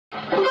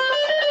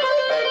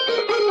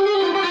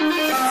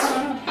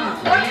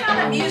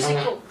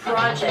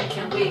project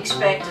can we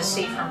expect to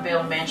see from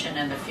Bill Menchen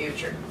in the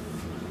future?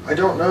 I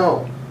don't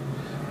know.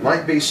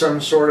 Might be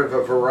some sort of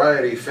a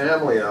variety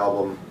family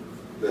album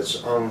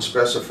that's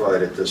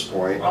unspecified at this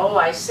point. Oh,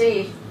 I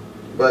see.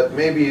 But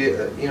maybe,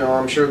 you know,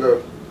 I'm sure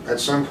that at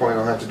some point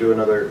I'll have to do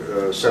another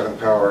 7th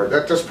Power.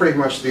 That's pretty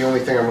much the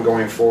only thing I'm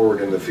going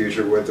forward in the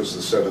future with is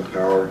the 7th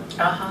Power.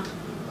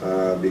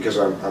 Because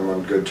I'm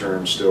on good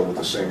terms still with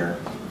the singer.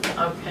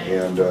 Okay.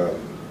 And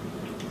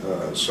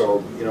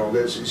so, you know,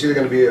 it's either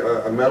going to be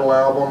a metal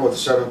album with the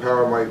 7th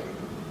Power,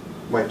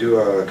 might do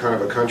a kind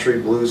of a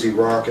country bluesy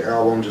rock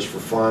album just for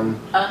fun.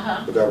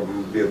 But that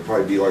would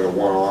probably be like a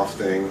one-off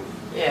thing.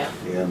 Yeah.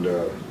 And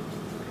so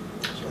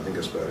I think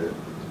that's about it.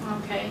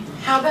 Okay.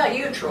 How about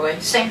you, Troy?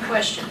 Same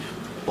question.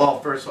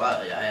 Well, first of all,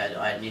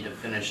 I need to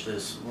finish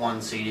this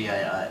one CD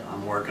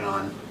I'm working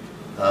on,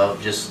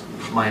 just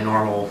my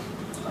normal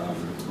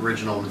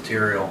original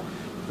material.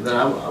 And then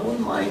I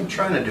wouldn't mind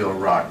trying to do a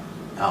rock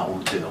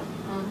album too.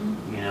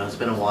 You know, it's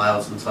been a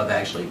while since I've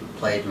actually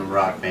played in a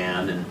rock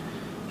band and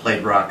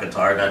played rock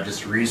guitar. I've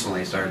just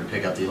recently started to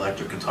pick up the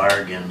electric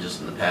guitar again just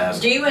in the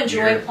past Do you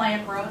enjoy year.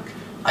 playing rock?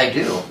 I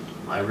do.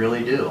 I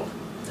really do.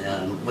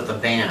 And with a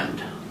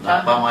band.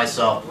 Not by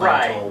myself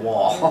playing to a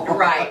wall.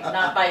 Right,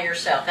 not by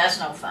yourself. That's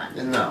no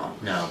fun. No,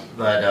 no.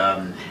 But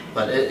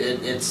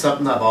it's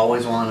something I've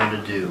always wanted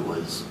to do,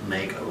 was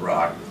make a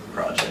rock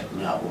project,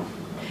 an album.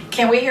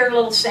 Can we hear a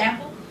little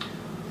sample?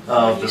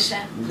 Of what you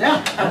sound?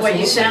 Yeah, Of what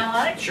you sound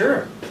like?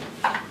 Sure.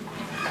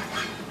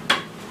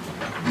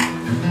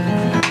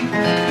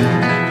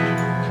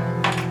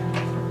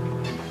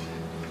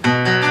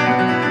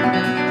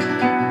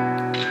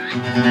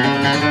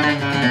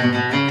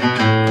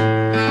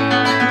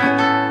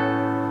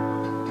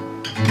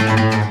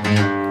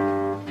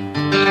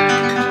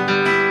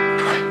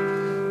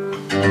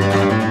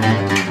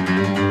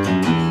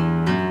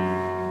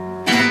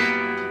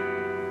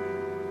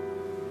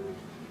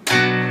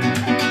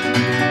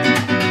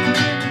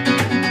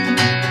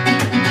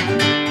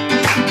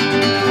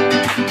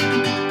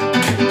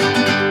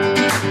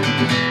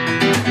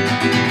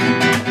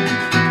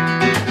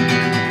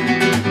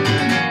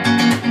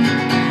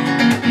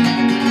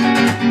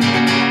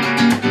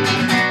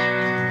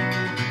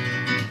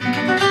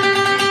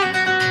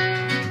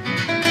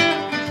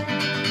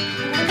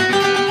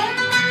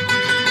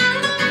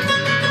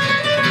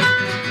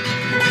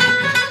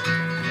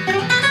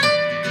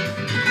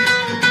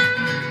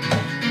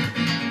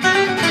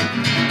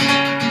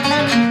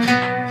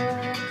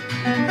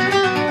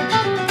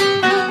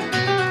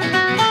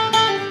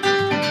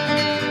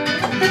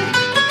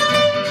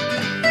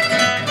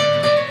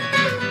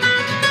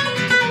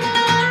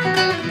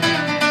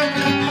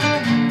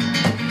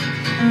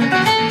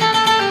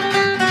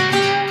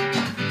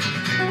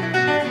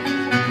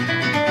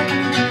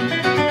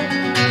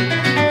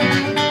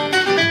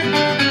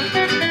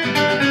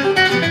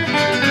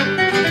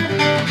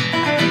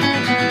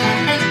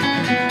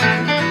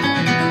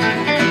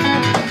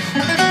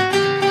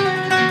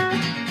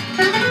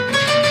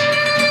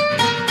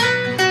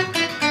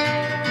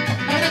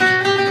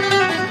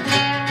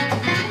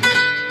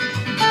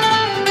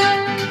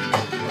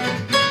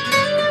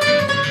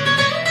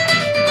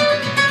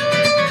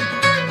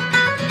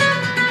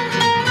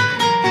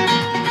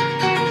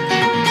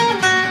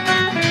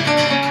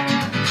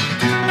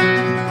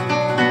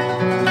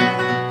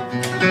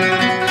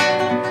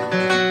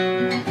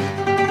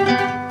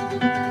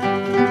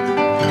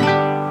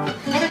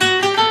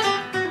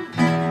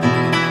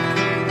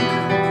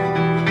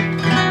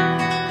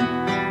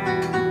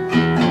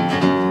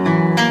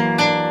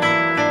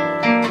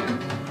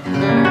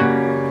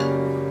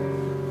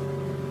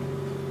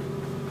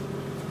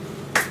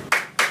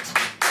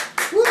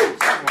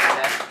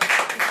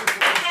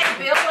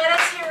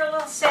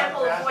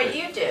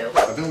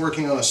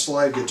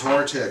 Slide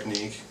guitar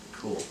technique.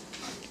 Cool.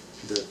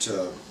 That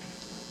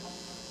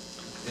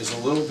is a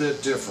little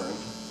bit different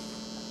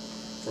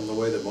from the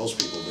way that most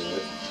people do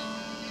it.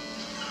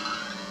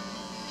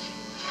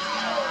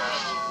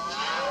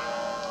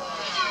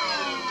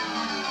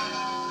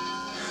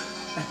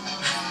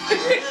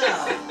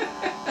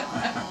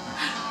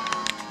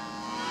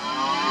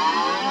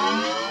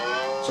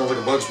 Sounds like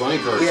a Bugs Bunny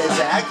cartoon. Yeah,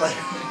 exactly.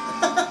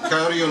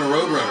 Coyote and a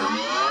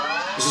Roadrunner.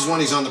 This is when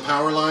he's on the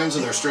power lines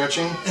and they're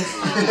stretching.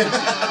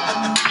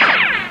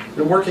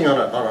 Been working on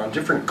a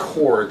different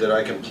chord that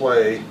I can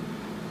play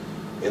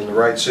in the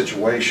right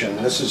situation.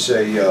 This is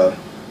I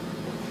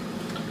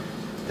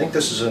think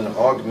this is an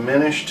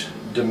augmented,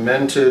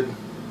 demented,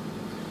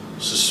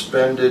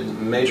 suspended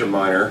major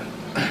minor.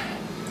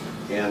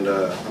 And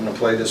I'm going to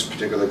play this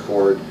particular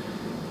chord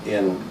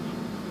in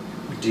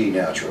D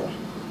natural.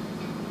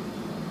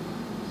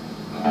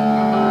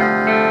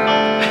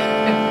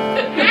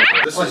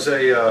 This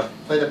is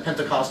play the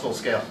Pentecostal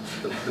scale.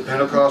 The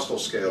Pentecostal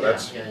scale. Yeah,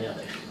 that's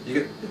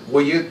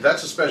yeah.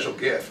 That's a special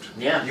gift.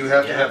 Yeah. You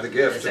have to have the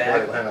gift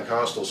exactly. to play the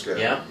Pentecostal scale.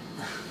 Yeah.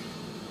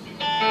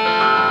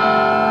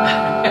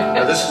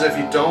 Now this is if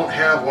you don't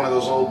have one of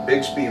those old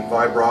Bigsby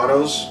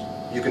vibratos,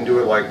 you can do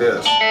it like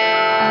this.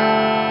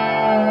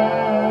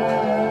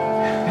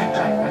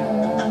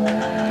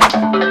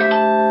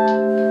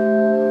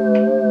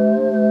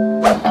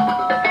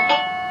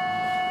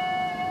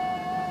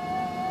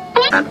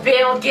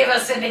 Bill, give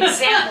us an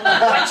example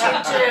of what you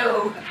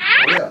do.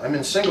 Yeah, I'm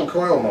in single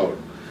coil mode.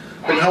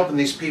 Been helping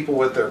these people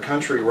with their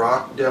country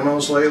rock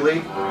demos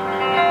lately.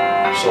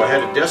 So I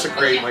had to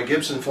desecrate my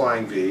Gibson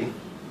Flying V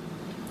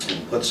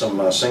and put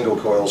some single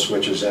coil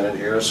switches in it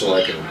here so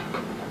I can...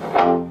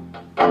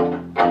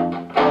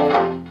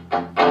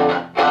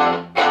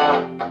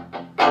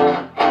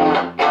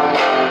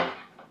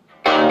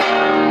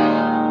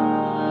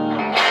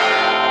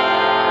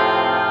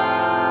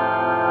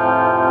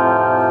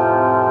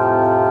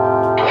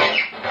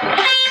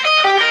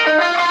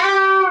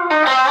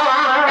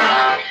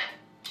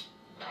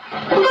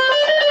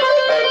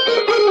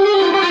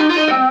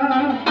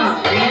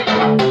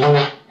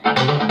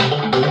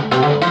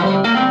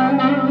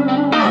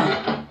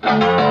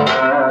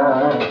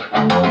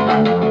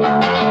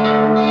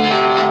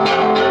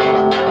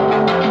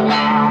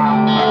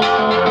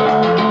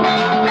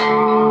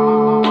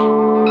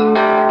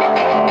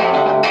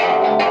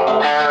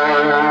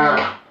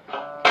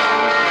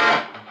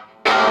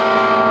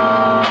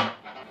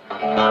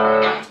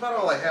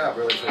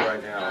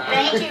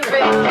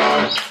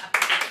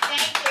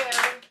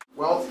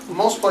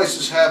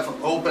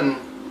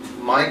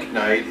 mic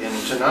night,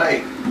 and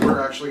tonight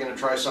we're actually going to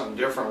try something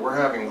different. We're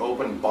having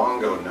open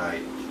bongo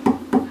night.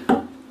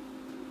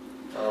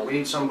 We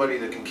need somebody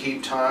that can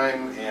keep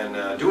time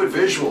and do it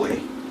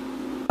visually.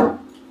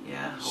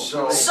 Yeah.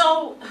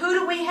 So who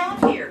do we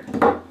have here?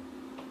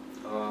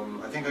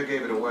 I think I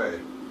gave it away.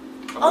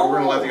 Oh. We're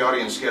going to let the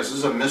audience guess. This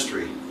is a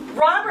mystery.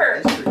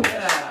 Robert!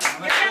 Yeah.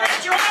 You're going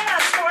to join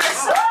us for a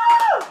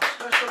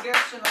Special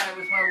guest tonight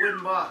with my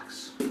wooden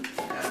box.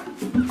 Yeah.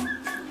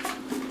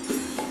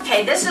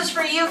 Okay, this is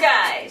for you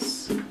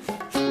guys.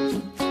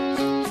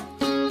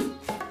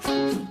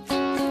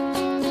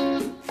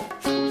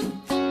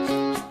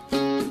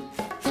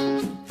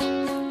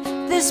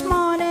 This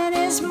morning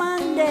is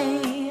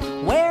Monday,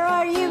 where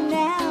are you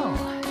now?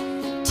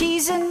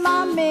 Teasing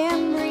my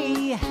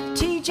memory,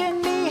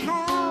 teaching me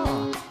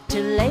how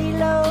to lay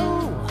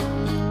low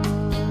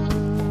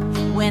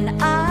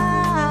when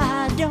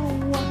I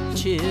don't want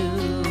to.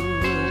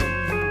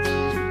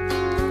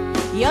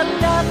 Your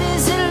love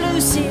is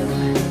elusive,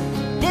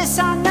 this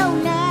I know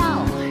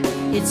now.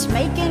 It's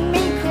making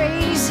me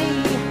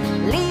crazy,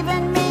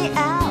 leaving me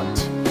out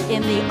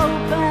in the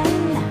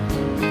open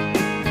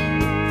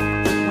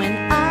when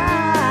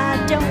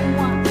I don't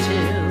want to.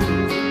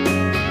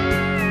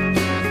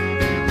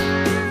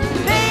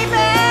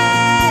 Baby,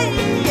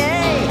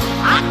 yeah,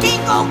 I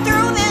can't go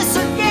through this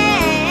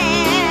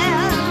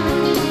again.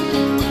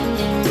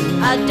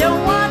 I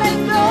don't want to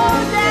go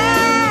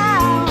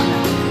down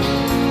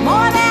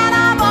more than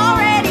I've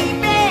already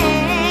been.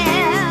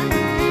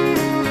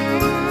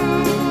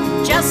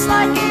 Just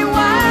like a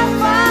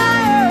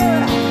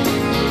wildfire,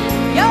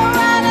 you're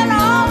running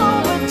all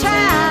over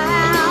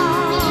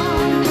town.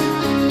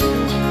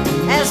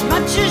 As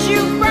much as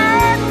you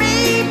burn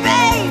me,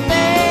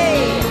 baby,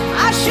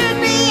 I should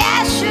be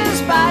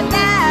ashes by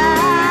now.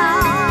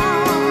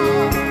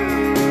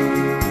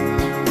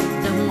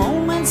 The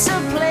moments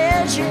of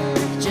pleasure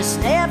just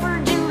never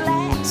do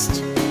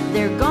last.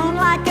 They're gone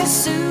like a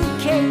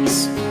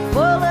suitcase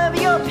full of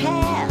your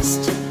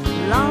past,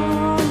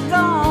 long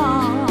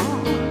gone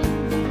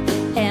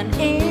and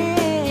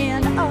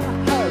in a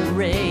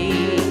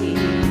hurry.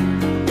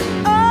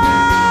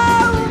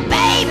 Oh,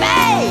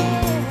 baby,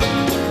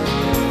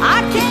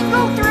 I can't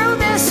go through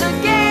this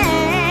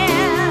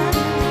again.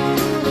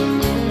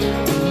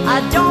 I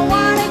don't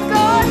want to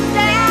go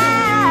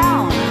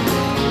down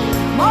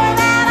more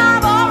than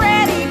I've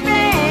already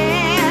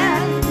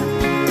been.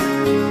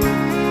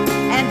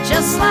 And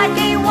just like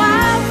a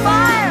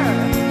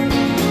wildfire,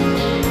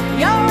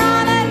 you're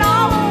running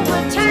all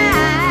over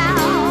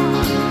town.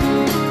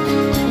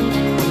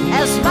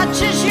 As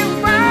much as you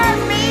burn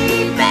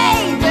me,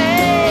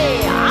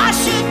 baby, I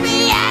should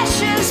be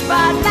ashes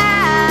by now.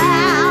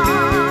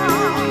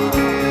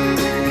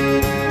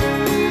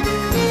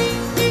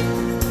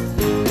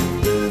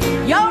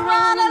 You're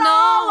running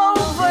all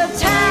over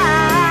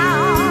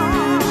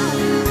town.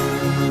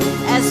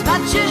 As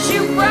much as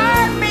you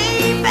burn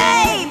me,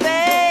 baby,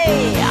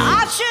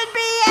 I should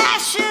be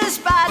ashes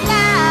by now.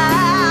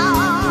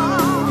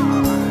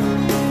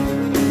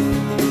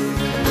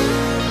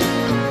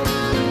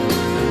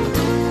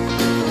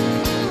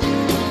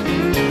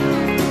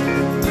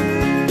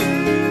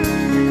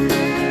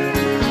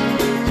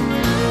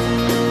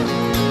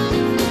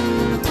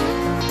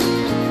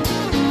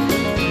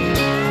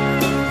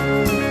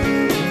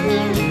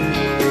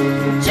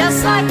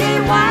 Just like a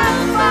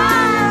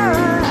wildfire,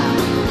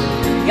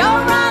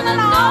 you're running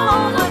all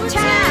over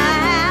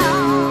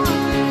town.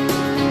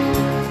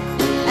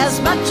 As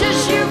much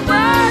as you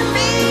burn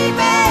me,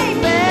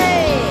 baby,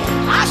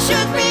 I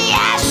should be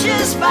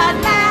ashes by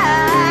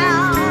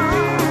now.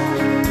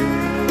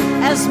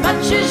 As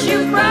much as you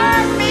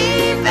burn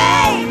me,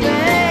 baby,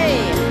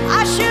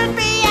 I should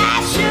be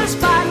ashes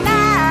by now.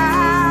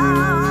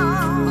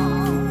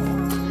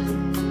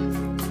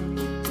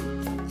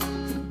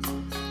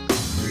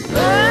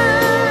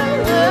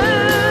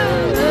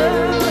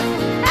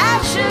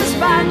 Ashes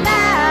by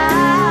now.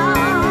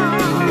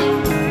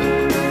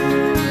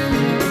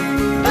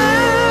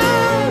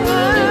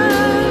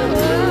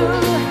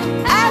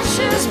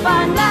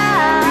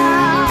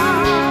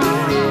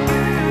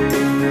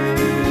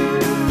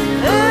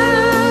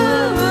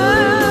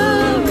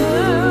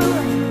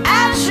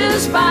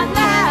 by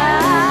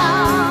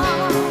now.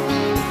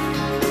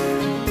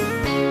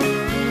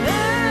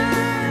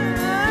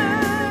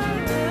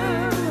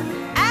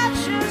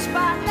 Actions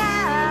by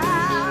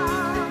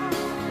now.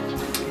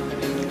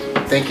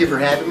 Thank you for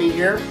having me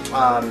here.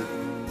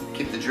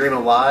 Keep the dream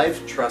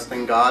alive, trust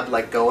in God,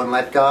 let go and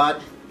let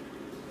God,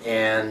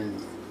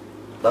 and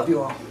love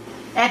you all.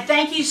 And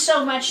thank you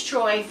so much,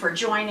 Troy, for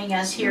joining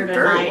us here You're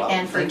very tonight welcome.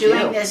 and for Thank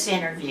doing you. this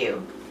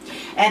interview.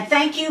 And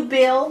thank you,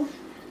 Bill,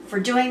 for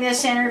doing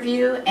this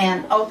interview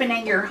and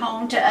opening your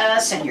home to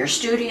us and your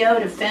studio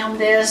to film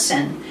this,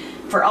 and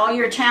for all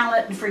your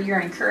talent and for your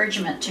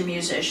encouragement to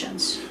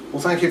musicians.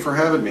 Well, thank you for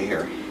having me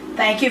here.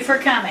 Thank you for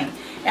coming.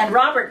 And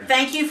Robert,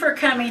 thank you for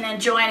coming and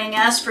joining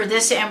us for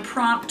this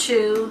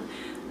impromptu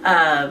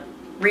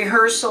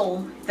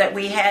rehearsal that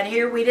we had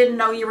here. We didn't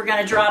know you were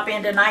going to drop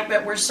in tonight,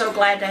 but we're so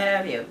glad to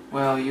have you.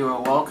 Well, you are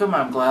welcome.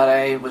 I'm glad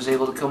I was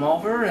able to come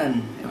over,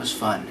 and it was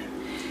fun.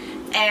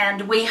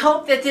 And we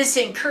hope that this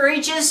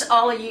encourages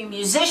all of you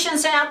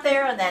musicians out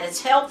there and that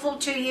it's helpful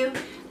to you.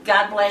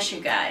 God bless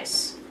you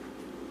guys.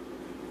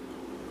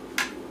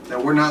 Now,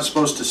 we're not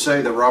supposed to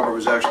say that Robert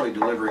was actually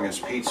delivering his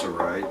pizza,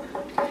 right?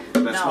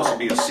 That's No. supposed to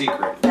be a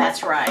secret.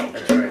 That's right.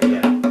 That's right,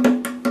 yeah.